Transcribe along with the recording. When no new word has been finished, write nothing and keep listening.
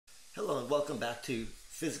Hello and welcome back to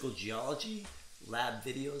Physical Geology lab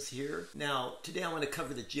videos here. Now today I want to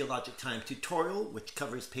cover the Geologic Time tutorial, which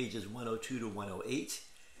covers pages 102 to 108,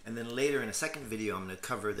 and then later in a second video I'm going to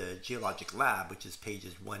cover the Geologic lab, which is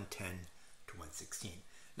pages 110 to 116.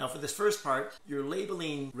 Now for this first part, you're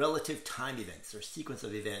labeling relative time events or sequence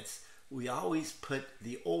of events. We always put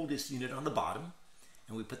the oldest unit on the bottom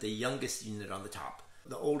and we put the youngest unit on the top.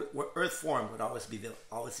 The old Earth form would always be the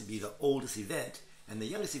oldest event, and the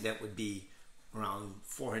youngest event would be around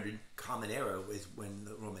 400 Common Era, is when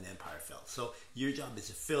the Roman Empire fell. So your job is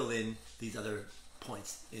to fill in these other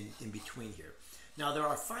points in between here. Now there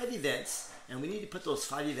are 5 events, and we need to put those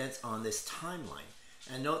 5 events on this timeline.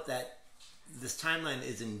 And note that this timeline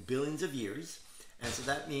is in billions of years, and so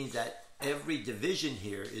that means that every division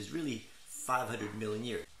here is really 500 million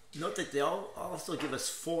years. Note that they all also give us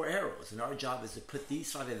 4 arrows, and our job is to put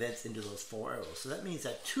these 5 events into those 4 arrows. So that means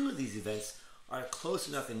that 2 of these events are close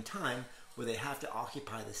enough in time where they have to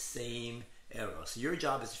occupy the same arrow. So your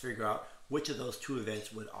job is to figure out which of those 2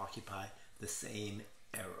 events would occupy the same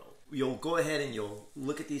arrow. You'll go ahead and you'll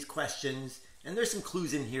look at these questions, and there's some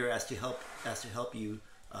clues in here as to help you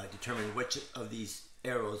determine which of these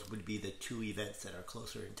arrows would be the 2 events that are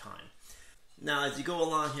closer in time. Now, as you go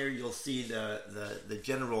along here, you'll see the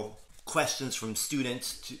general questions from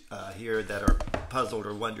students here that are puzzled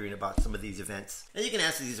or wondering about some of these events. And you can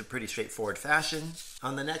answer these in a pretty straightforward fashion.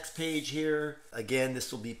 On the next page here, again,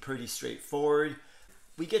 this will be pretty straightforward.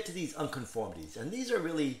 We get to these unconformities, and these are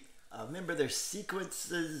really, remember, they're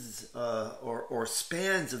sequences or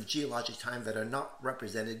spans of geologic time that are not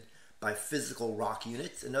represented by physical rock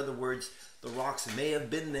units. In other words, the rocks may have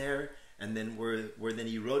been there and then were then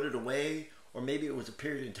eroded away, or maybe it was a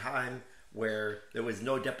period in time where there was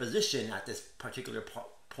no deposition at this particular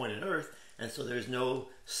point on Earth, and so there's no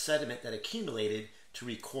sediment that accumulated to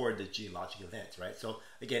record the geologic events, right? So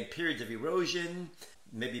again, periods of erosion,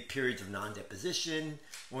 maybe periods of non-deposition,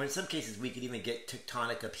 or in some cases we could even get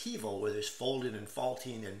tectonic upheaval where there's folding and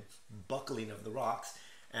faulting and buckling of the rocks,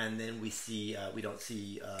 and then we don't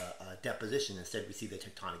see deposition. Instead we see the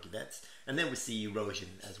tectonic events, and then we see erosion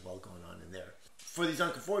as well going on in there. For these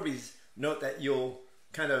unconformities, note that you'll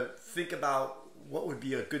kind of think about what would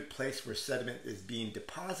be a good place where sediment is being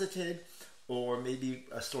deposited, or maybe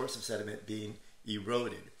a source of sediment being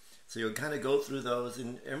eroded. So you'll kind of go through those,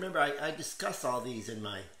 and remember I discuss all these in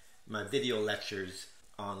my video lectures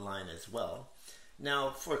online as well. Now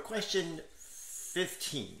for question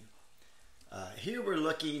 15, here we're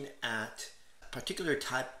looking at a particular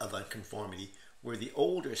type of unconformity where the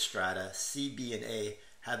older strata, C, B, and A,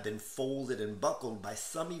 have been folded and buckled by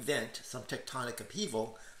some event, some tectonic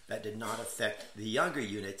upheaval that did not affect the younger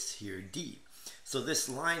units here, D. So this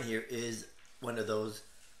line here is one of those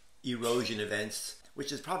erosion events,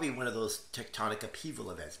 which is probably one of those tectonic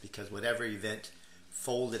upheaval events, because whatever event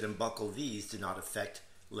folded and buckled these did not affect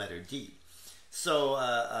letter D. So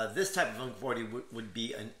this type of unconformity would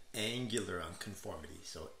be an angular unconformity.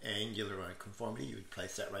 So angular unconformity, you would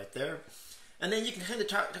place that right there. And then you can kind of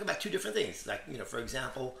talk about 2 different things. Like, for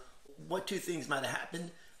example, what 2 things might have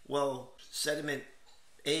happened? Well, sediment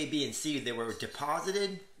A, B, and C, they were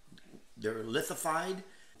deposited, they were lithified,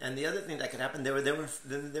 and the other thing that could happen, they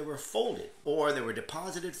were folded, or they were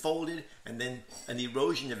deposited, folded, and then an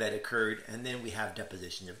erosion event occurred, and then we have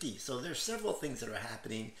deposition of D. So there's several things that are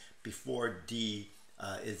happening before D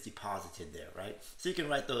is deposited there, right? So you can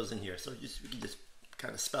write those in here. So we can just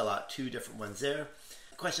kind of spell out 2 different ones there.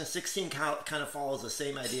 Question 16 kind of follows the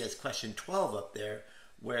same idea as question 12 up there,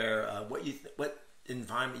 where what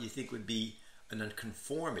environment you think would be an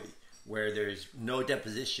unconformity, where there's no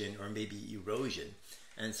deposition or maybe erosion.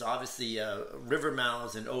 And so obviously river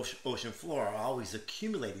mouths and ocean floor are always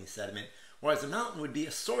accumulating sediment, whereas a mountain would be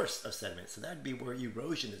a source of sediment. So that would be where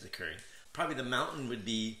erosion is occurring. Probably the mountain would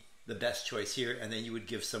be the best choice here, and then you would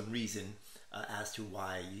give some reason as to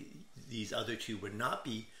why these other 2 would not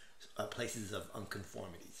be places of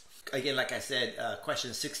unconformities. Again, like I said,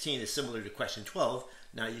 question 16 is similar to question 12.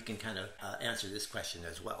 Now you can kind of answer this question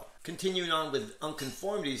as well. Continuing on with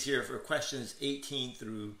unconformities here for questions 18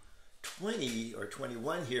 through 20 or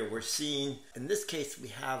 21 here, we're seeing, in this case, we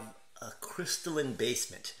have a crystalline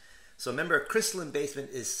basement. So remember, a crystalline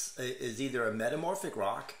basement is either a metamorphic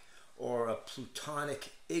rock or a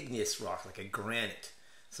plutonic igneous rock, like a granite,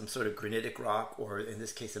 some sort of granitic rock, or in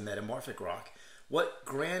this case, a metamorphic rock. What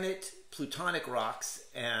granite, plutonic rocks,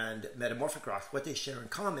 and metamorphic rocks, what they share in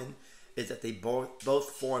common is that they both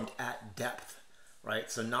formed at depth,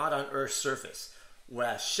 right? So not on Earth's surface.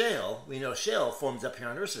 Whereas shale, we know shale forms up here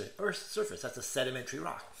on Earth's surface. That's a sedimentary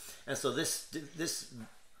rock. And so this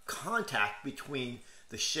contact between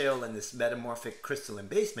the shale and this metamorphic crystalline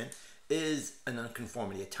basement is an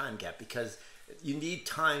unconformity, a time gap, because you need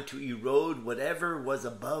time to erode whatever was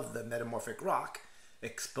above the metamorphic rock,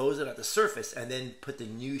 expose it at the surface, and then put the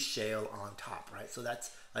new shale on top, right? So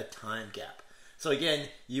that's a time gap. So again,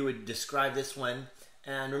 you would describe this one,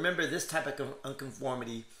 and remember this type of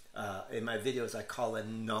unconformity in my videos I call a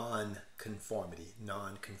non-conformity.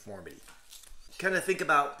 Kind of think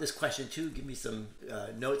about this question too. Give me some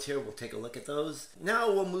notes here. We'll take a look at those.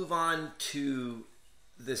 Now we'll move on to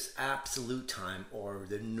this absolute time, or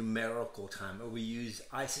the numerical time, where we use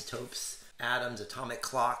isotopes, atoms, atomic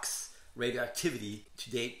clocks, radioactivity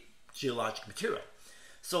to date geologic material.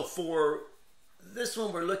 So for this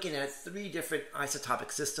one, we're looking at 3 different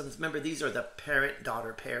isotopic systems. Remember, these are the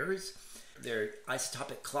parent-daughter pairs. They're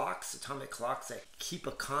isotopic clocks, atomic clocks that keep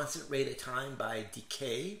a constant rate of time by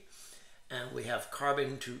decay. And we have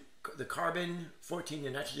the carbon 14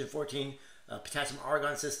 and nitrogen 14 potassium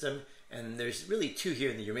argon system. And there's really 2 here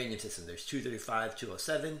in the uranium system. There's 235,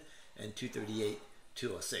 207, and 238,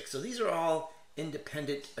 206. So these are all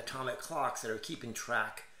independent atomic clocks that are keeping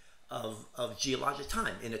track of geologic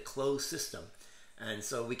time in a closed system. And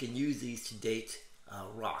so we can use these to date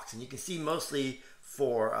rocks. And you can see mostly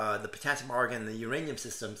for the potassium argon and the uranium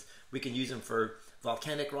systems, we can use them for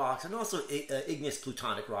volcanic rocks and also igneous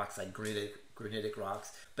plutonic rocks like granitic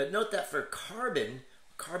rocks. But note that for carbon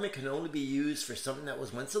can only be used for something that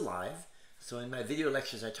was once alive. So in my video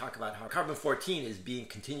lectures, I talk about how carbon-14 is being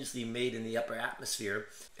continuously made in the upper atmosphere,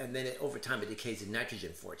 and then over time it decays to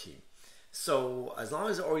nitrogen-14. So as long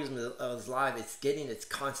as the organism is alive, it's getting its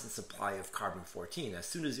constant supply of carbon-14. As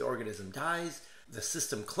soon as the organism dies, the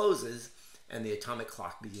system closes and the atomic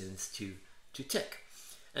clock begins to tick.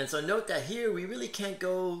 And so note that here we really can't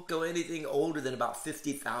go anything older than about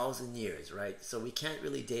 50,000 years, right? So we can't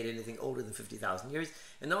really date anything older than 50,000 years.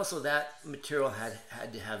 And also that material had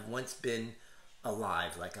to have once been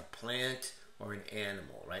alive, like a plant or an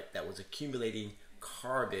animal, right? That was accumulating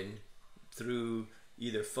carbon through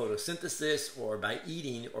either photosynthesis or by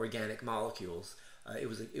eating organic molecules. It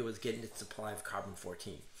was getting its supply of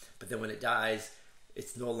carbon-14. But then when it dies,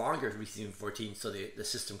 it's no longer receiving 14, so the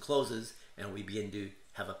system closes and we begin to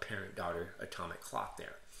have a parent-daughter atomic clock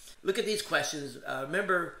there. Look at these questions.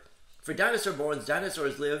 Remember, for dinosaur bones,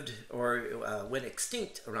 dinosaurs lived or went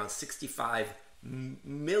extinct around 65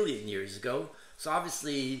 million years ago. So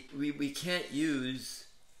obviously we can't use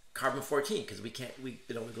carbon-14 because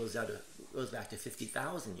it only goes back to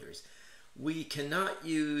 50,000 years. We cannot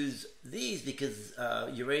use these because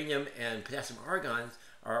uranium and potassium argons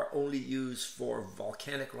are only used for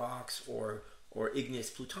volcanic rocks or igneous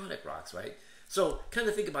plutonic rocks, right? So kind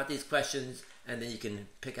of think about these questions and then you can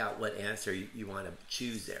pick out what answer you want to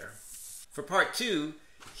choose there. For part 2,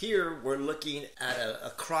 here we're looking at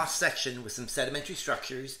a cross section with some sedimentary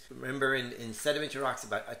structures. Remember in sedimentary rocks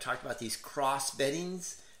I talked about these cross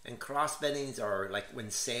beddings, and cross beddings are like when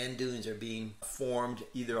sand dunes are being formed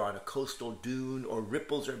either on a coastal dune or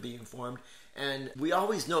ripples are being formed. And we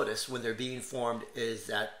always notice when they're being formed is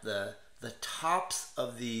that the tops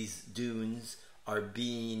of these dunes are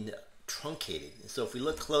being truncated. So if we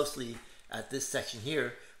look closely at this section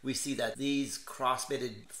here, we see that these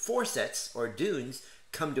cross-bedded foresets or dunes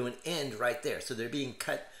come to an end right there. So they're being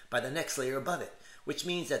cut by the next layer above it, which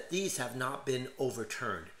means that these have not been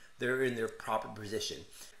overturned. They're in their proper position.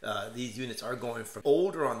 These units are going from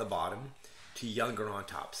older on the bottom to younger on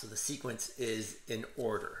top. So the sequence is in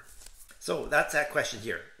order. So that's that question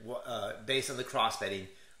here. Based on the cross-bedding,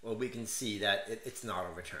 well, we can see that it's not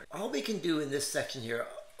overturned. All we can do in this section here,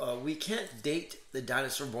 we can't date the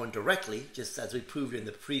dinosaur bone directly, just as we proved in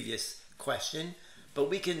the previous question, but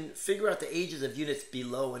we can figure out the ages of units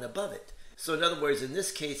below and above it. So in other words, in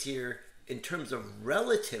this case here, in terms of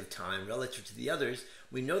relative time, relative to the others,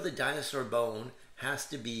 we know the dinosaur bone has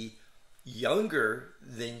to be younger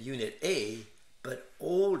than unit A, but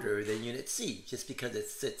older than unit C, just because it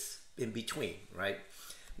sits in between, right?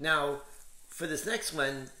 Now, for this next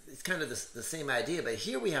one, it's kind of the same idea, but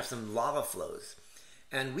here we have some lava flows.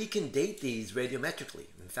 And we can date these radiometrically.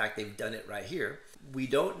 In fact, they've done it right here. We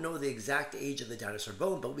don't know the exact age of the dinosaur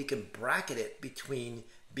bone, but we can bracket it between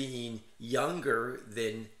being younger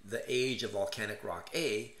than the age of volcanic rock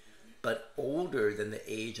A, but older than the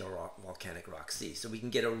age of volcanic rock C. So we can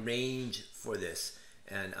get a range for this.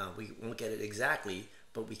 And we won't get it exactly,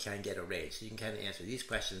 but we can get a range. So you can kind of answer these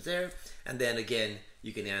questions there. And then again,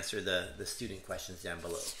 you can answer the student questions down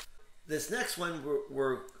below. This next one,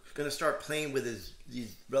 we're going to start playing with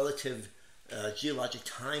these relative geologic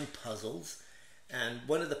time puzzles. And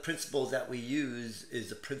one of the principles that we use is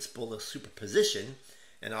the principle of superposition.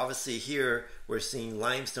 And obviously here we're seeing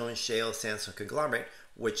limestone, shale, sandstone, conglomerate.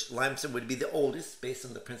 which limestone would be the oldest based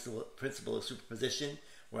on the principle of superposition,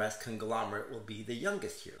 whereas conglomerate will be the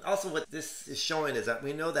youngest here. Also, what this is showing is that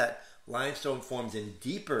we know that limestone forms in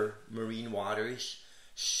deeper marine waters.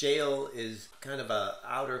 Shale is kind of a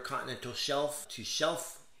outer continental shelf to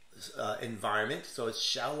shelf environment, so it's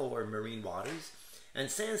shallower marine waters. And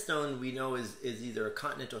sandstone we know is either a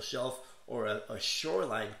continental shelf or a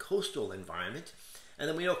shoreline coastal environment. And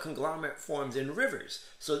then we know conglomerate forms in rivers.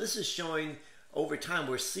 So this is showing over time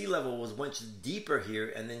where sea level was once deeper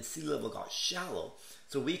here and then sea level got shallow.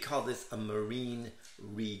 So we call this a marine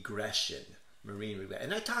regression.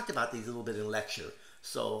 And I talked about these a little bit in lecture.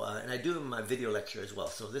 So, and I do in my video lecture as well.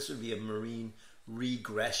 So this would be a marine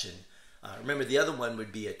regression. Remember, the other one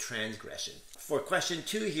would be a transgression. For question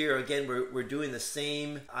 2 here, again, we're doing the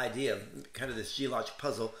same idea of kind of this geologic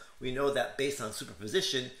puzzle. We know that based on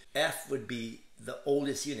superposition, F would be the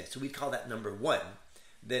oldest unit. So we call that number 1.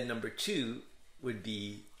 Then number 2 would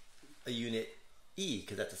be a unit E,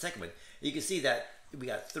 because that's the second one. You can see that we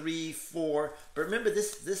got 3, 4. But remember,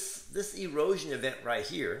 this erosion event right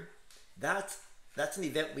here, that's an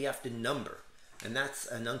event we have to number. And that's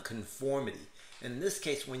an unconformity. And in this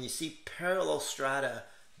case, when you see parallel strata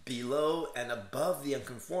below and above the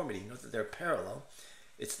unconformity, note that they're parallel,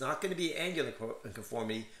 it's not going to be angular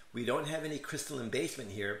unconformity. We don't have any crystalline basement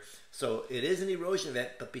here. So it is an erosion event,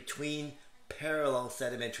 but between parallel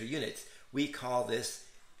sedimentary units. We call this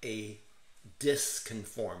a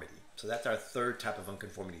disconformity. So that's our third type of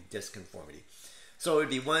unconformity, disconformity. So it would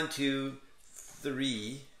be 1, 2,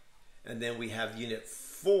 3, and then we have unit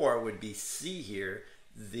 4 would be C here.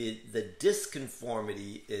 The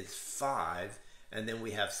disconformity is 5, and then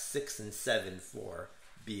we have 6 and 7 for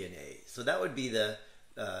B and A. So that would be the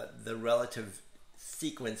relative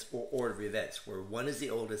sequence or order of events, where 1 is the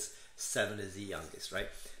oldest, 7 is the youngest, right?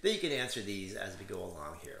 Then you can answer these as we go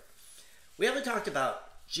along here. We haven't talked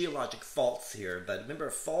about geologic faults here, but remember,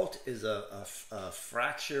 a fault is a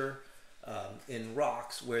fracture in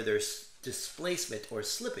rocks where there's displacement or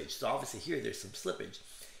slippage. So obviously here there's some slippage.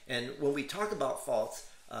 And when we talk about faults,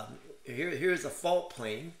 here's a fault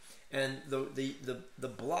plane, and the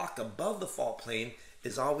block above the fault plane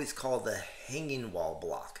is always called the hanging wall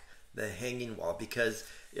block. The hanging wall, because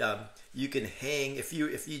you can hang if you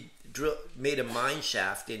made a mine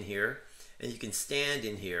shaft in here, and you can stand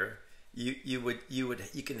in here.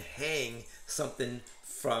 You can hang something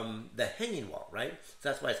from the hanging wall, right? So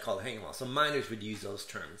that's why it's called a hanging wall. So miners would use those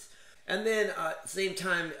terms. And then at the same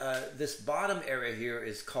time, this bottom area here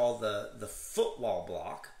is called the footwall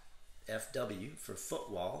block, FW for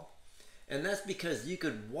footwall. And that's because you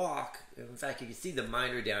could walk, in fact, you can see the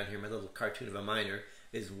miner down here, my little cartoon of a miner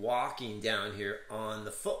is walking down here on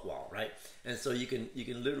the footwall, right? And so you can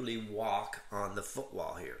literally walk on the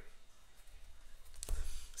footwall here.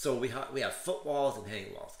 So we have footwalls and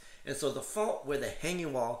hanging walls. And so the fault where the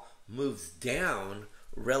hanging wall moves down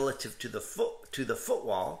relative to the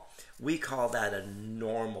footwall, we call that a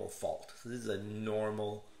normal fault. So this is a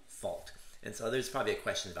normal fault. And so there's probably a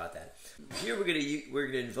question about that. Here we're going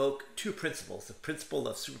to invoke 2 principles: the principle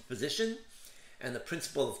of superposition and the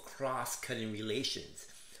principle of cross-cutting relations.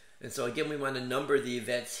 And so again, we want to number the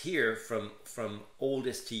events here from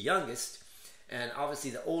oldest to youngest. And obviously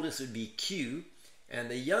the oldest would be Q, and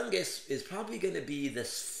the youngest is probably going to be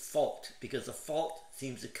this fault, because the fault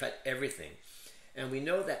seems to cut everything. And we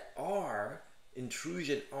know that R,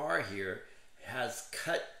 intrusion R here, has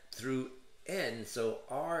cut through N, so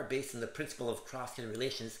R, based on the principle of cross-cutting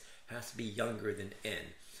relations, has to be younger than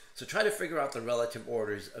N. So try to figure out the relative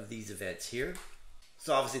orders of these events here.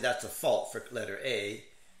 So obviously that's a fault for letter A,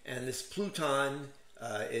 and this Pluton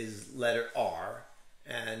is letter R.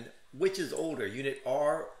 And which is older, unit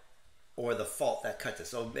R or the fault that cuts it?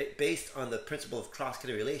 So based on the principle of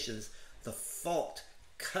cross-cutting relations, the fault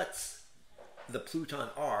cuts the Pluton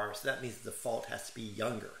R, so that means the fault has to be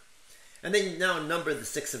younger. And then now number the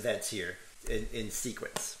 6 events here in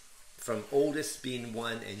sequence, from oldest being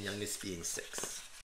 1 and youngest being 6.